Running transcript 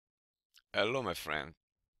Hello, my friend.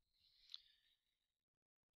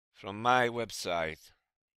 From my website,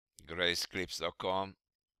 graceclips.com,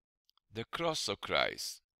 the cross of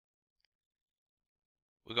Christ.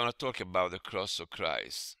 We're going to talk about the cross of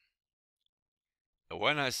Christ.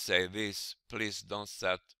 When I say this, please don't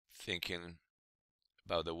start thinking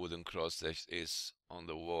about the wooden cross that is on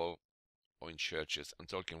the wall or in churches. I'm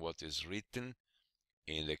talking what is written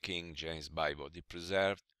in the King James Bible, the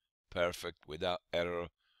preserved, perfect, without error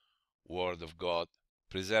Word of God,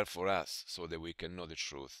 preserved for us so that we can know the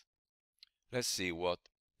truth. Let's see what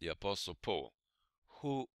the Apostle Paul,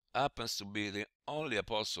 who happens to be the only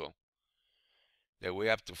apostle that we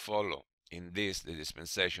have to follow in this, the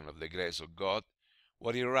dispensation of the grace of God,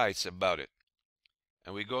 what he writes about it.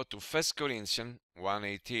 And we go to 1 Corinthians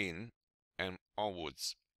 1:18 and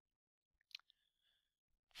onwards.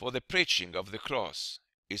 For the preaching of the cross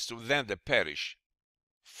is to them that perish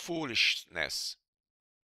foolishness,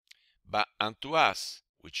 but unto us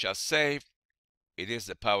which are saved it is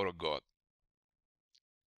the power of God.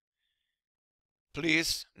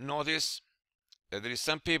 Please notice that there is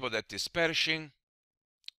some people that is perishing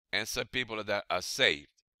and some people that are saved.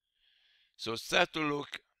 So start to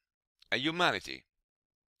look at humanity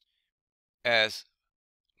as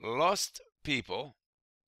lost people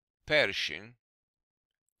perishing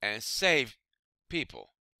and saved people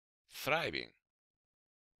thriving.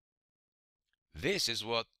 This is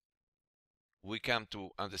what we come to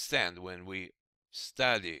understand when we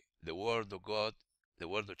study the Word of God, the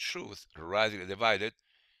Word of truth, rightly divided,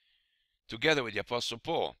 together with the Apostle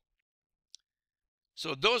Paul.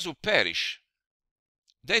 So those who perish,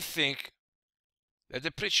 they think that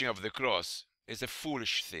the preaching of the cross is a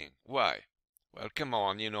foolish thing. Why? Well, come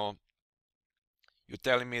on, you're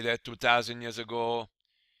telling me that 2,000 years ago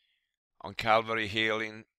on Calvary Hill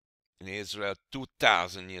in Israel,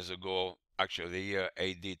 2,000 years ago, actually the year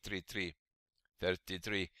AD 33,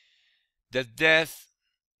 the death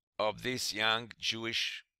of this young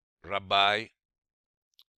Jewish rabbi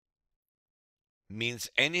means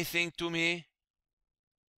anything to me?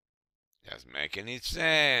 Doesn't make any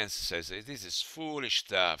sense. Says this is foolish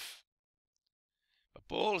stuff. But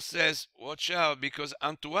Paul says, watch out, because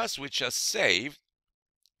unto us which are saved,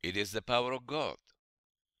 it is the power of God.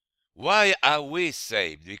 Why are we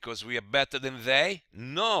saved? Because we are better than they?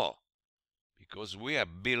 No, because we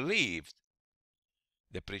have believed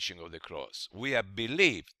the preaching of the cross. We have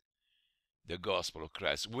believed the gospel of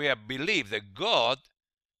Christ. We have believed that God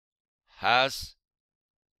has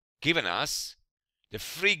given us the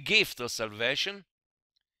free gift of salvation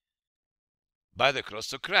by the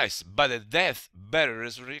cross of Christ, by the death,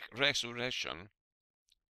 burial, resurrection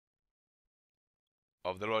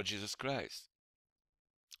of the Lord Jesus Christ.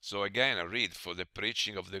 So again, I read, for the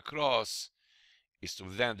preaching of the cross is to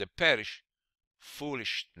them that perish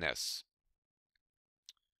foolishness.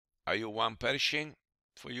 Are you one perishing?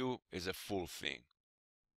 For you is a fool thing,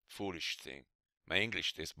 foolish thing. My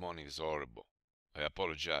English this morning is horrible. I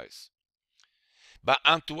apologize. But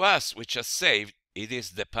unto us which are saved, it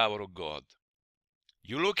is the power of God.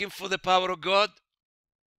 You looking for the power of God?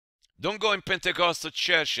 Don't go in Pentecostal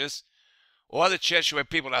churches or other churches where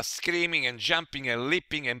people are screaming and jumping and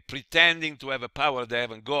leaping and pretending to have a power they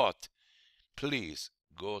haven't got. Please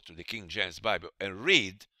go to the King James Bible and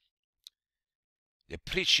read. The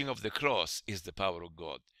preaching of the cross is the power of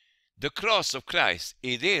God. The cross of Christ,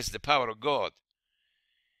 it is the power of God.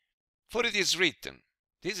 For it is written,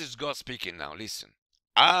 this is God speaking now, listen.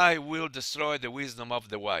 I will destroy the wisdom of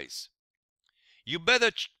the wise. You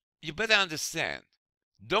better understand.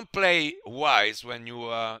 Don't play wise when you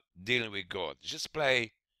are dealing with God. Just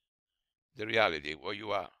play the reality where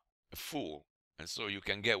you are a fool. And so you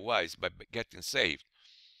can get wise by getting saved.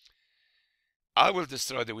 I will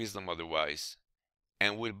destroy the wisdom of the wise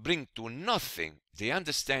and will bring to nothing the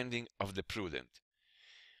understanding of the prudent.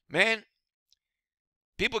 Man,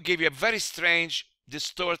 people give you a very strange,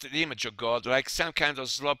 distorted image of God, like some kind of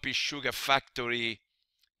sloppy sugar factory,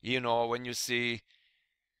 when you see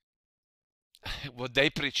what they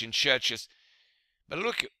preach in churches. But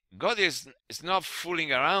look, God is not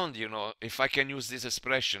fooling around, if I can use this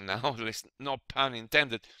expression now, no pun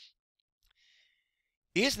intended.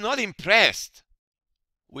 He's not impressed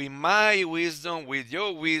with my wisdom, with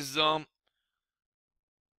your wisdom.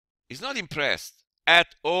 He's not impressed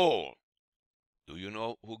at all. Do you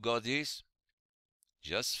know who God is?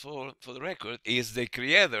 Just for the record, He is the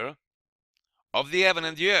creator of the heaven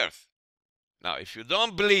and the earth. Now, if you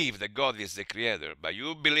don't believe that God is the creator, but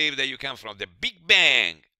you believe that you come from the Big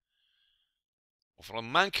Bang, or from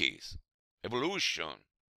monkeys, evolution,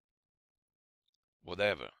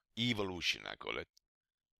 whatever, evolution I call it,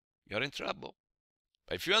 you're in trouble.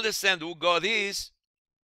 But if you understand who God is,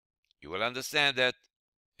 you will understand that,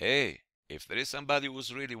 hey, if there is somebody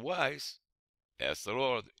who's really wise, that's the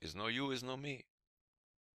Lord. It's not you, it's not me.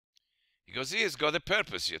 Because He has got a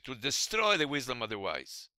purpose here, to destroy the wisdom of the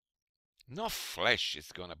wise. No flesh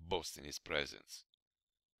is going to boast in His presence.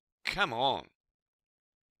 Come on.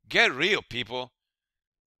 Get real, people.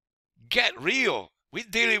 Get real. We're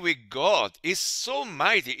dealing with God. He's so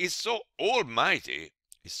mighty. He's so almighty.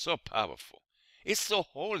 He's so powerful. He's so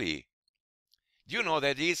holy. Do you know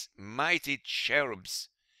that these mighty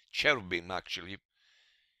cherubim actually,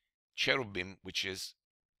 cherubim, which is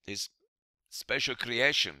this special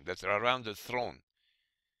creation that are around the throne,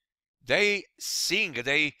 they sing,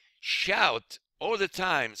 they shout all the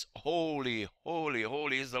times, holy, holy,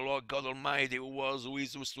 holy is the Lord God Almighty, who was, who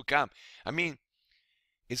is, who's to come. I mean,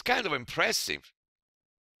 it's kind of impressive.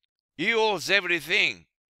 He holds everything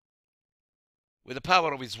with the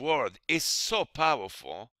power of His word. He's so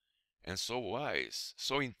powerful and so wise,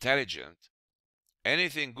 so intelligent.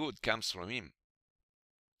 Anything good comes from Him.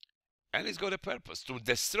 And He's got a purpose, to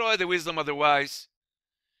destroy the wisdom of the wise,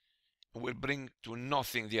 and will bring to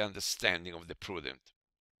nothing the understanding of the prudent.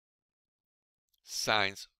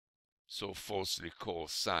 Signs, so falsely called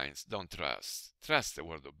signs, don't trust. Trust the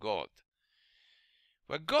word of God.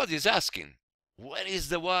 But God is asking, where is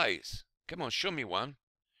the wise? Come on, show me one.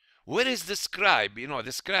 Where is the scribe? You know,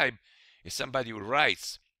 the scribe is somebody who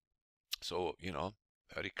writes. So, you know,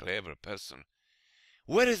 very clever person.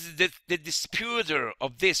 Where is the disputer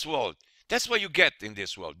of this world? That's what you get in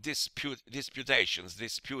this world. Disputations,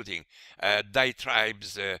 disputing,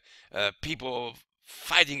 diatribes, people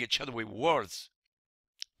fighting each other with words.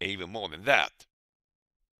 Even more than that.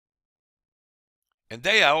 And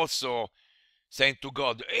they are also saying to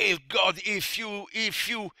God, hey God, if you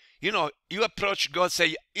approach God,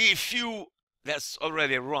 say, if you, that's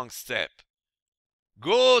already a wrong step.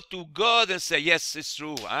 Go to God and say, yes, it's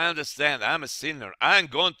true, I understand, I'm a sinner, I'm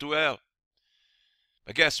going to hell.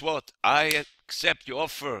 But guess what? I accept your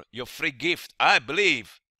offer, your free gift, I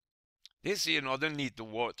believe. This, don't need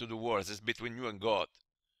to do words, it's between you and God.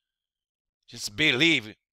 Just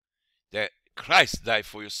believe that Christ died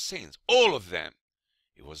for your sins, all of them.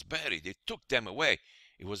 He was buried, He took them away.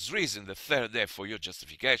 He was risen the third day for your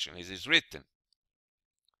justification, as is written.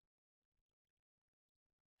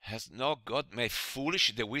 Has not God made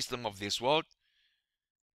foolish the wisdom of this world?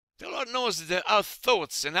 The Lord knows that our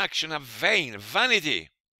thoughts and action are vain, vanity.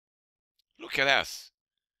 Look at us.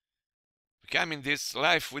 We come in this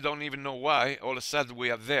life, we don't even know why. All of a sudden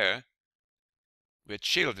we are there. We're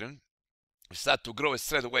children. We start to grow, and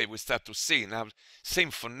straight away we start to see in our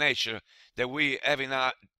sinful nature that we have in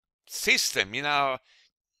our system, in our,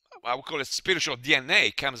 I would call it spiritual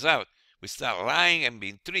DNA, comes out. We start lying and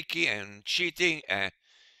being tricky and cheating, and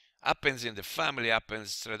happens in the family,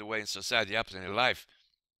 happens straight away in society, happens in life.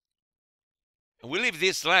 And we live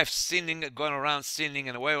this life sinning, going around sinning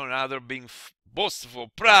in a way or another, being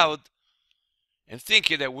boastful, proud, and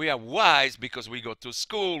thinking that we are wise because we go to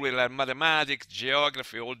school, we learn mathematics,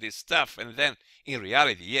 geography, all this stuff. And then, in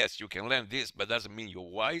reality, yes, you can learn this, but doesn't mean you're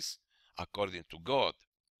wise according to God.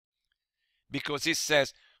 Because He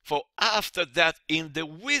says, for after that, in the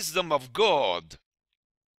wisdom of God,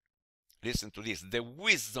 listen to this, the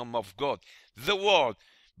wisdom of God, the world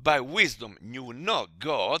by wisdom knew not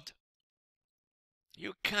God.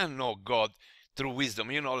 You can't know God through wisdom,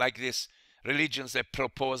 like this religions that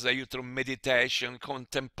propose that you through meditation,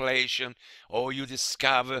 contemplation, or you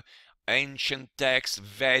discover ancient texts,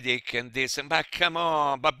 Vedic and this, and but come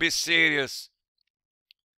on, but be serious.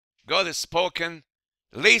 God has spoken,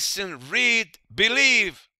 listen, read,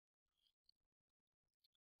 believe.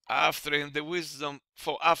 After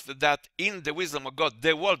that, in the wisdom of God,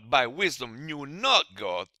 the world by wisdom knew not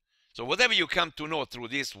God. So whatever you come to know through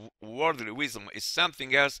this worldly wisdom is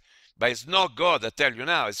something else, but it's not God. I tell you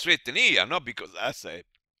now, it's written here, not because I say.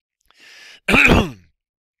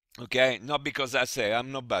 Okay, not because I say,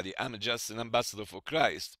 I'm nobody, I'm just an ambassador for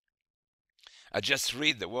Christ. I just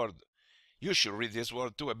read the word. You should read this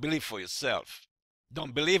word too, and believe for yourself.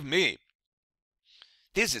 Don't believe me.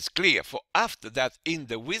 This is clear, for after that, in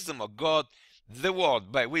the wisdom of God, the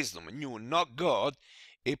world by wisdom knew not God.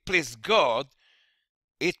 It pleased God.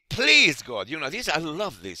 It pleased God. This, I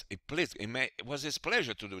love this. It was His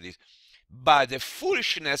pleasure to do this. By the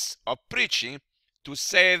foolishness of preaching, to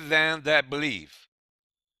save them that believe.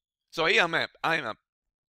 So here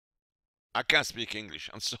I can't speak English,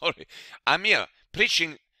 I'm sorry. I'm here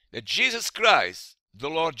preaching that Jesus Christ, the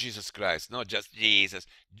Lord Jesus Christ, not just Jesus,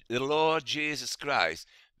 the Lord Jesus Christ,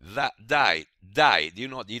 that died.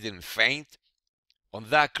 He didn't faint on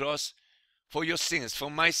that cross for your sins,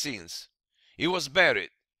 for my sins. He was buried,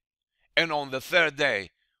 and on the third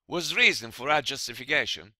day was risen for our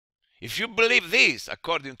justification. If you believe this,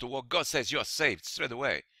 according to what God says, you are saved straight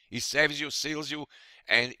away. He saves you, seals you,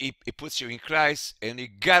 and he puts you in Christ, and he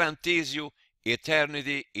guarantees you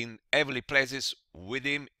eternity in heavenly places with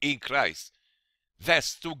him in Christ.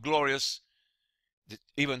 That's too glorious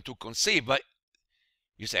even to conceive, but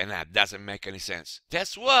you say, nah, it doesn't make any sense.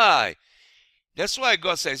 That's why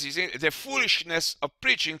God says, the foolishness of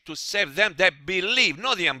preaching to save them that believe,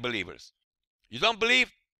 not the unbelievers. You don't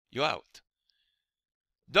believe, you're out.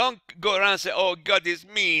 Don't go around and say, oh, God is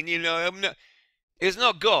mean, It's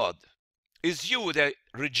not God. It's you that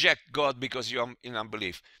reject God because you're in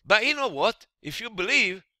unbelief. But you know what? If you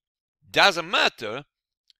believe, doesn't matter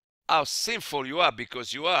how sinful you are,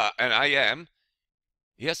 because you are, and I am.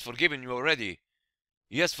 He has forgiven you already.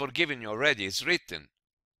 He has forgiven you already. It's written.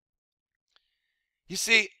 You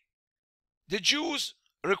see, the Jews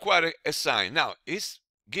require a sign. Now, he's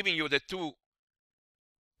giving you the two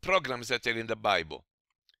programs that are in the Bible.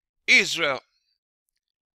 Israel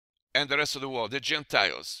and the rest of the world, the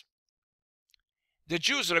Gentiles. The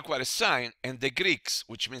Jews require a sign, and the Greeks,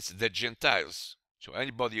 which means the Gentiles. So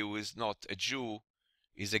anybody who is not a Jew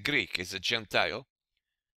is a Greek, is a Gentile,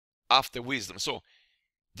 after wisdom. So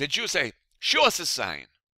the Jews say, show us a sign.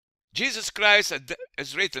 Jesus Christ,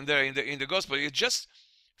 as written there in the Gospel, he just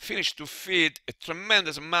finished to feed a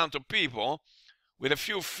tremendous amount of people with a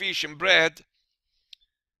few fish and bread,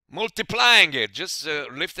 multiplying it, just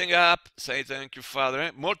lifting up, say thank you,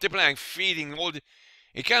 Father, multiplying, feeding all the...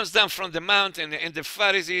 He comes down from the mountain, and the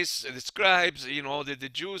Pharisees, the scribes, the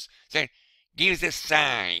Jews, saying, give us a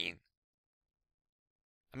sign.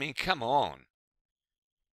 I mean, come on.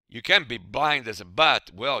 You can't be blind as a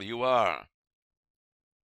bat. Well, you are.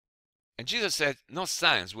 And Jesus said, no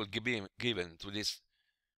signs will be given to this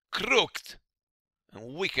crooked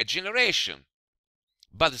and wicked generation,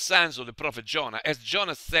 but the signs of the prophet Jonah. As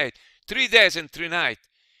Jonah said, 3 days and 3 nights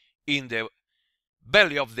in the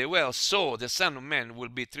belly of the whale, so the Son of Man will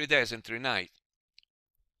be 3 days and 3 nights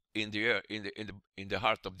in the earth, in the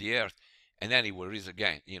heart of the earth, and then he will rise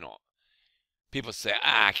again. People say,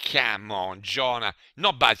 come on, Jonah.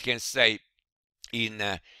 Nobody can say in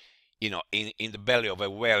the belly of a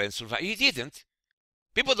whale and survive. He didn't.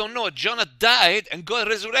 People don't know. Jonah died and God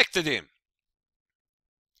resurrected him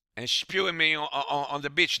and spewed him on the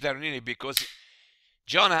beach there in Nineveh, because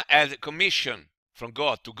Jonah had a commission from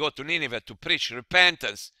God to go to Nineveh to preach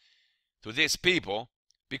repentance to these people,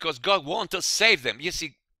 because God wants to save them. You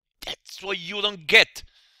see, that's what you don't get,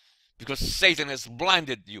 because Satan has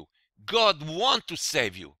blinded you. God wants to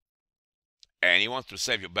save you, and he wants to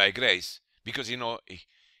save you by grace, because you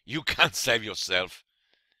can't save yourself.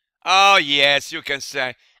 Oh yes, you can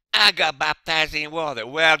say, I got baptized in water.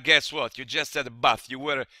 Well, guess what? You just had a bath. You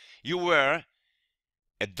were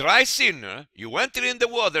a dry sinner. You went in the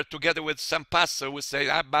water together with some pastor who said,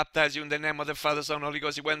 I baptize you in the name of the Father, Son, and Holy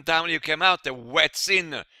Ghost. You went down, you came out a wet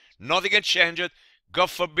sinner. Nothing can change it.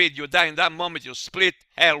 God forbid you die in that moment. You split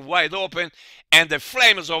hell wide open, and the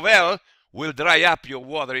flames of hell will dry up your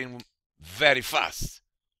water in very fast.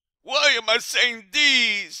 Why am I saying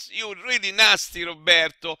this? You're really nasty,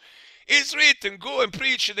 Roberto. It's written, go and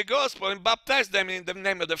preach the gospel and baptize them in the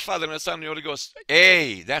name of the Father and the Son and the Holy Ghost.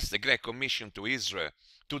 Hey, that's the Great Commission to Israel,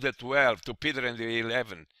 to the 12, to Peter and the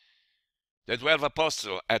 11. The 12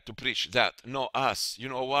 apostles had to preach that, not us. You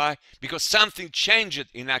know why? Because something changed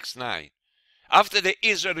in Acts 9. After the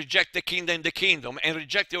Israel rejected the kingdom and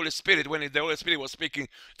rejected the Holy Spirit, when the Holy Spirit was speaking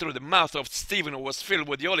through the mouth of Stephen, who was filled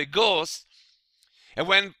with the Holy Ghost, and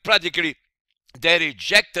when practically they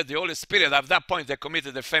rejected the Holy Spirit, at that point they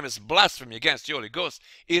committed the famous blasphemy against the Holy Ghost.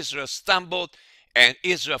 Israel stumbled and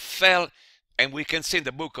Israel fell, and we can see in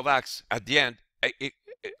the book of Acts at the end,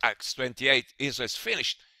 Acts 28, Israel is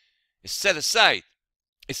finished. It's set aside.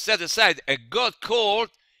 It's set aside, and God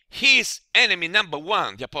called his enemy number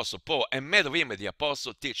one, the Apostle Paul, and made of him the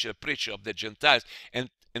apostle, teacher, preacher of the Gentiles, and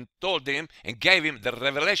told him and gave him the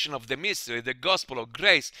revelation of the mystery, the gospel of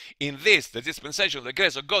grace. In this, the dispensation of the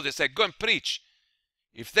grace of God, they said, go and preach.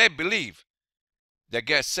 If they believe, they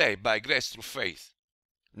get saved by grace through faith,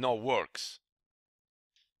 no works.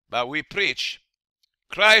 But we preach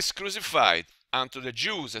Christ crucified, unto the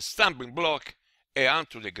Jews a stumbling block, and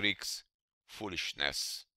unto the Greeks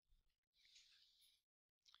foolishness.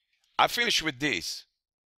 I finish with this.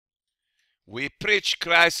 We preach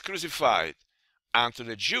Christ crucified, unto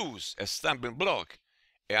the Jews a stumbling block,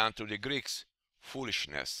 and unto the Greeks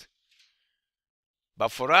foolishness. But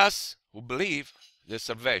for us who believe, the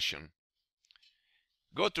salvation,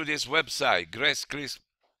 go to this website,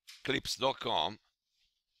 graceclips.com,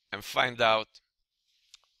 and find out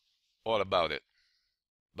all about it.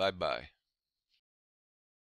 Bye bye.